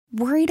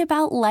Worried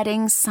about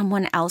letting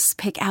someone else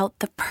pick out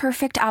the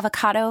perfect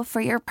avocado for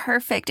your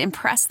perfect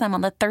impress them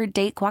on the third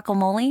date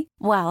guacamole?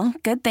 Well,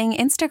 good thing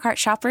Instacart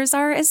shoppers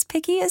are as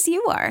picky as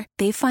you are.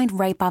 They find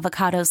ripe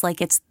avocados like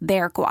it's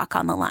their guac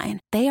on the line.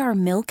 They are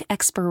milk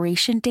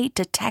expiration date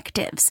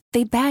detectives.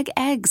 They bag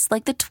eggs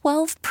like the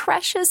 12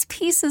 precious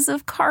pieces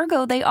of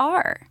cargo they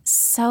are.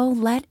 So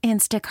let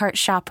Instacart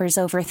shoppers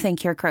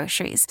overthink your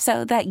groceries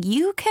so that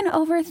you can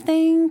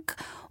overthink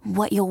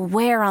what you'll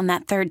wear on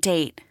that third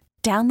date.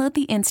 Download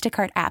the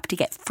Instacart app to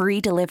get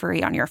free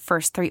delivery on your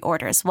first 3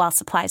 orders while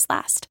supplies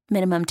last.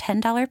 Minimum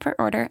 $10 per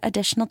order.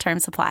 Additional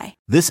terms apply.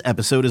 This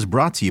episode is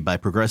brought to you by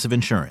Progressive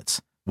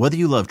Insurance. Whether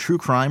you love true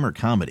crime or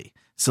comedy,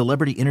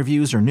 celebrity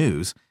interviews or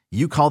news,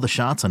 you call the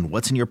shots on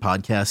what's in your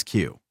podcast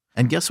queue.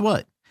 And guess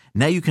what?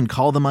 Now you can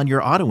call them on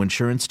your auto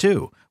insurance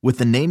too with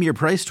the Name Your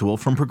Price tool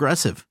from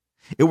Progressive.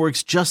 It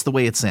works just the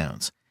way it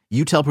sounds.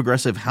 You tell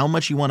Progressive how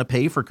much you want to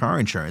pay for car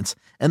insurance,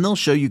 and they'll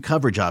show you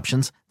coverage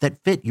options that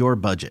fit your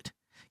budget.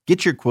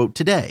 Get your quote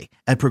today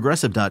at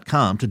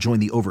Progressive.com to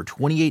join the over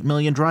 28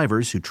 million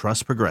drivers who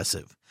trust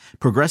Progressive.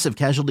 Progressive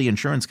Casualty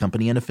Insurance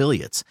Company and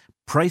Affiliates.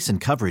 Price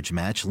and coverage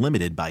match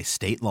limited by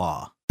state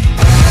law. The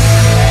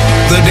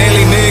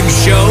Daily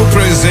Migs Show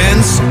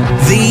presents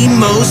the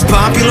most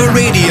popular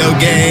radio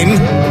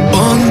game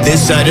on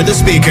this side of the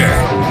speaker.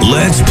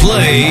 Let's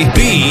play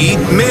Beat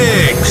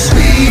Migs.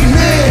 Beat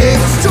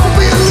Migs, don't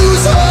be a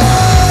loser.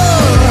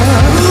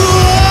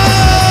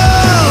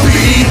 Whoa!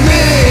 Beat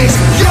Migs,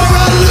 you're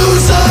a loser.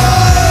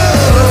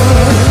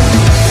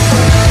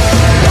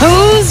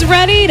 Who's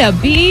ready to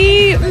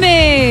beat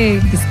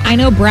Migs? I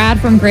know Brad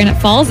from Granite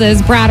Falls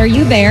is. Brad, are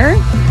you there?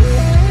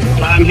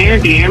 I'm here.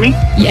 Can you hear me?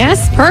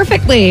 Yes,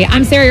 perfectly.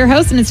 I'm Sarah, your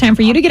host, and it's time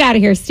for you to get out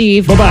of here,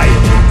 Steve. Bye-bye.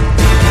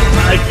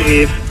 Bye,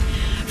 Steve.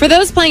 For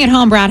those playing at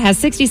home, Brad has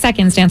 60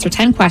 seconds to answer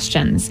 10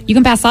 questions. You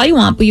can pass all you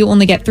want, but you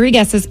only get 3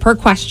 guesses per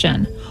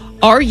question.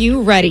 Are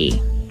you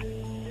ready?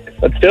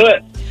 Let's do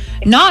it.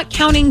 Not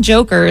counting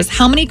jokers,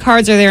 how many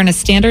cards are there in a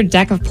standard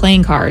deck of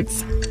playing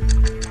cards?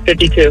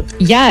 52.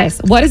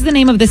 Yes. What is the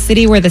name of the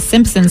city where the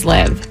Simpsons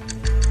live?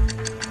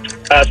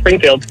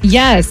 Springfield.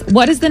 Yes.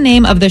 What is the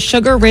name of the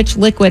sugar-rich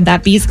liquid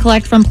that bees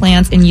collect from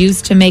plants and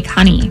use to make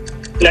honey?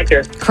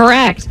 Nectar.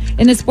 Correct.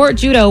 In the sport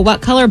judo,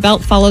 what color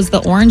belt follows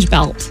the orange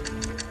belt?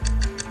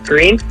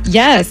 Green.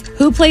 Yes.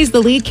 Who plays the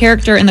lead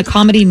character in the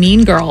comedy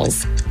Mean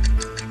Girls?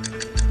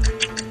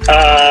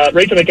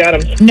 Rachel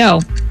McAdams. No.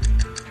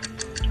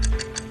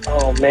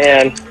 Oh,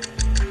 man.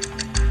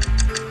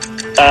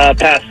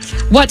 Pass.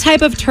 What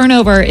type of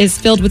turnover is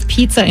filled with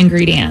pizza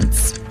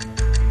ingredients?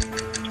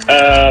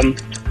 A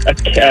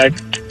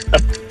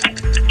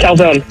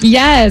calzone.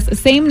 Yes.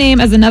 Same name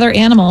as another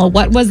animal.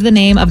 What was the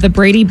name of the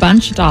Brady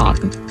Bunch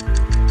dog?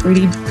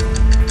 Brady.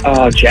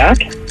 Jack?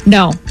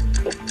 No.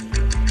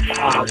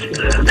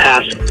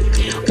 Pass.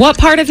 What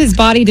part of his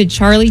body did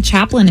Charlie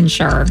Chaplin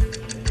insure?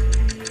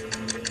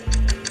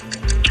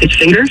 His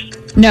fingers?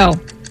 No.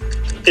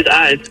 His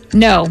eyes?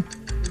 No.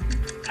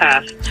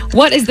 Pass.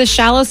 What is the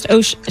shallowest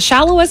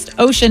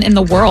ocean in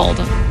the world?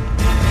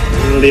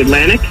 The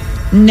Atlantic?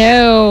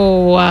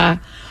 No.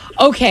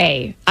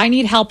 Okay, I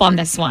need help on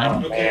this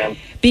one. Oh, man.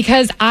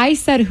 Because I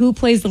said who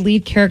plays the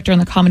lead character in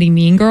the comedy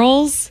Mean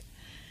Girls.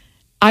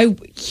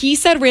 He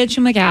said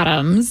Rachel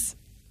McAdams,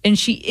 and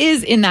she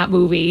is in that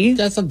movie.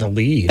 That's not the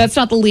lead. That's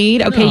not the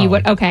lead? Okay, No. you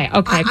would. Okay.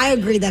 I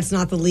agree that's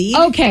not the lead.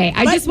 Okay,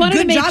 I But just wanted to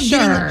good make job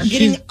sure.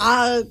 Getting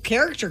a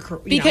character.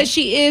 Because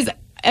she is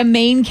a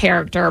main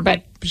character,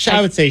 but...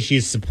 I would say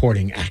she's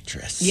supporting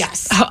actress.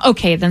 Yes.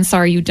 Okay, then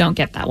sorry you don't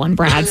get that one,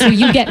 Brad. So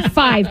you get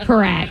 5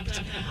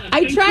 correct.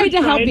 I tried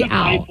to help you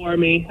out. For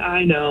me,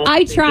 I know.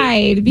 I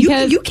tried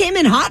because... You came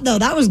in hot, though.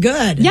 That was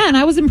good. Yeah, and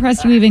I was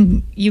impressed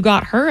you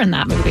got her in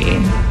that movie.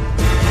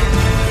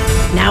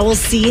 Now we'll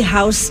see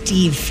how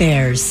Steve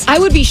fares. I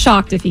would be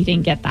shocked if he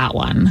didn't get that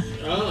one.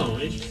 Oh,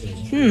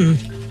 interesting.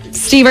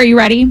 Steve, are you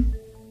ready?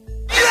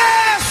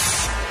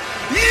 Yes!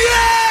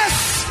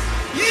 Yes!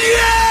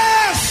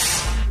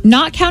 Yes!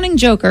 Not counting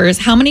jokers,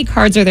 how many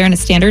cards are there in a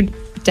standard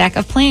deck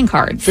of playing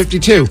cards?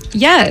 52.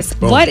 Yes.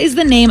 Boom. What is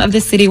the name of the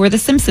city where the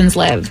Simpsons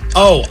live?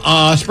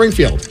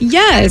 Springfield.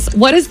 Yes.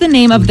 What is the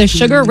name of the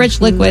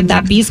sugar-rich liquid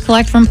that bees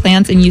collect from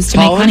plants and use to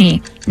make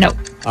honey? No.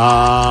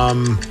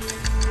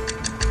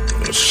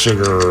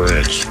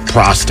 Sugar-rich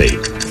prostate.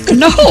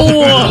 No.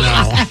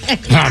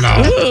 No.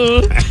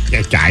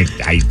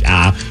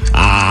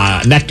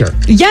 Nectar.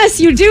 Yes,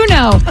 you do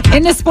know.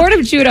 In the sport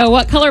of judo,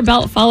 what color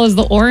belt follows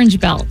the orange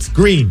belt?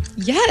 Green.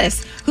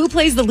 Yes. Who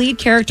plays the lead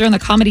character in the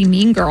comedy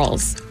Mean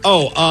Girls?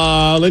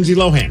 Lindsay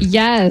Lohan.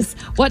 Yes.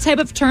 What type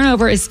of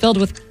turnover is filled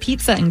with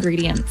pizza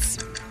ingredients?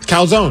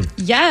 Calzone.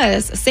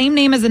 Yes. Same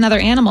name as another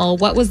animal.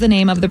 What was the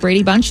name of the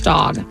Brady Bunch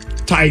dog?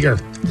 Tiger.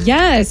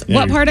 Yes. Yeah.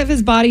 What part of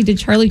his body did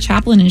Charlie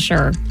Chaplin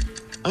insure?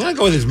 I'm going to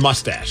go with his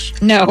mustache.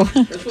 No.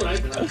 That's what I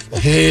thought.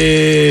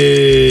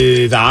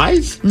 His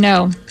eyes?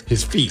 No.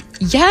 His feet.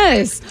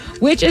 Yes.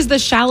 Which is the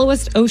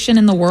shallowest ocean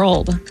in the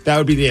world? That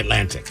would be the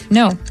Atlantic.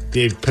 No.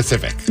 The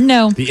Pacific.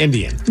 No. The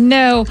Indian.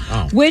 No.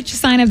 Oh. Which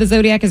sign of the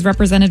zodiac is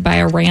represented by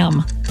a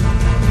ram?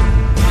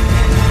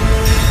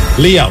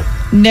 Leo.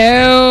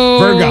 No.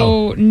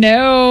 Virgo.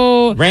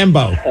 No.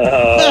 Rambo.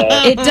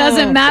 It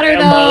doesn't matter,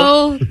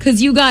 though,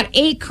 because you got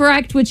 8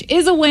 correct, which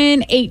is a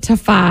win,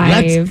 8-5.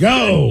 Let's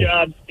go. Good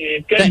job,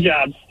 Steve. Good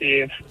job,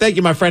 Steve. Thank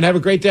you, my friend. Have a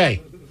great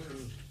day.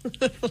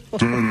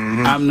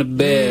 I'm the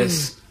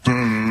best.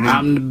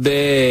 I'm the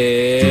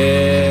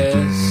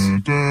best.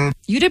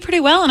 You did pretty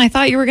well, and I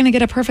thought you were going to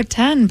get a perfect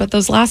 10, but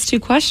those last 2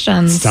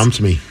 questions.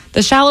 Stumped me.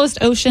 The shallowest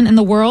ocean in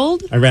the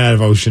world? I ran out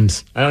of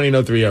oceans. I only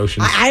know 3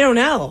 oceans. I don't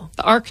know.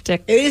 The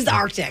Arctic. It is the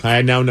Arctic.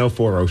 I now know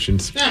 4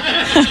 oceans.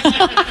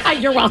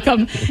 You're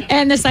welcome.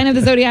 And the sign of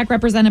the zodiac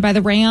represented by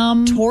the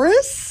ram?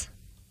 Taurus?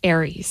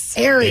 Aries.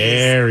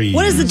 Aries.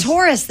 What is the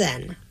Taurus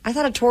then? I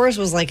thought a Taurus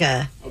was like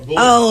a bull.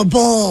 Oh, a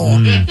bull.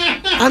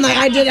 I'm like,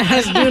 I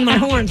was doing my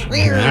horns.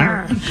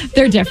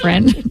 They're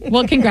different.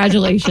 Well,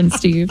 congratulations,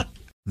 Steve.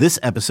 This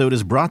episode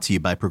is brought to you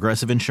by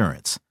Progressive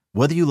Insurance.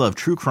 Whether you love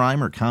true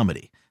crime or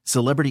comedy,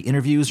 celebrity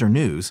interviews or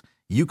news,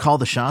 you call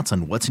the shots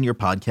on what's in your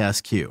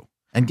podcast queue.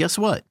 And guess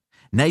what?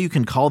 Now you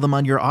can call them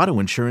on your auto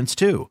insurance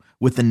too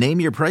with the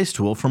Name Your Price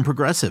tool from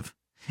Progressive.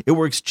 It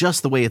works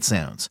just the way it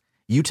sounds.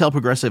 You tell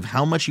Progressive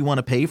how much you want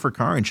to pay for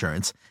car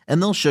insurance,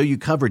 and they'll show you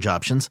coverage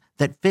options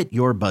that fit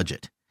your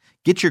budget.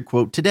 Get your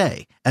quote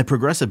today at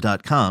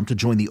Progressive.com to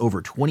join the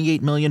over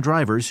 28 million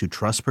drivers who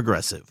trust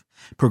Progressive.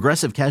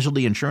 Progressive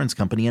Casualty Insurance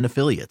Company and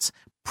Affiliates.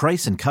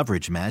 Price and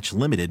coverage match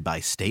limited by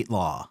state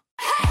law.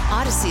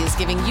 Odyssey is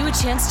giving you a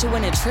chance to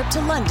win a trip to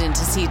London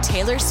to see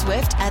Taylor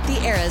Swift at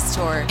the Eras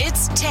Tour.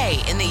 It's Tay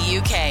in the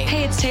UK.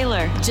 Hey, it's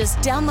Taylor. Just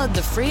download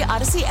the free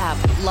Odyssey app,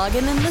 log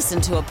in and listen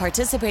to a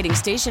participating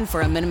station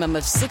for a minimum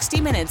of 60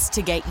 minutes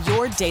to get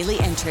your daily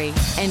entry.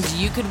 And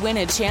you could win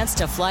a chance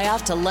to fly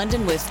off to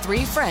London with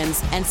 3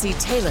 friends and see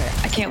Taylor.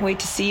 I can't wait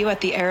to see you at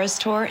the Eras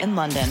Tour in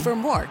London. For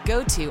more,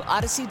 go to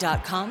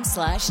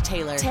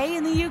odyssey.com/Taylor. Tay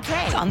in the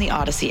UK. It's on the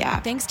Odyssey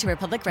app. Thanks to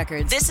Republic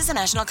Records. This is a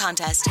national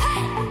contest.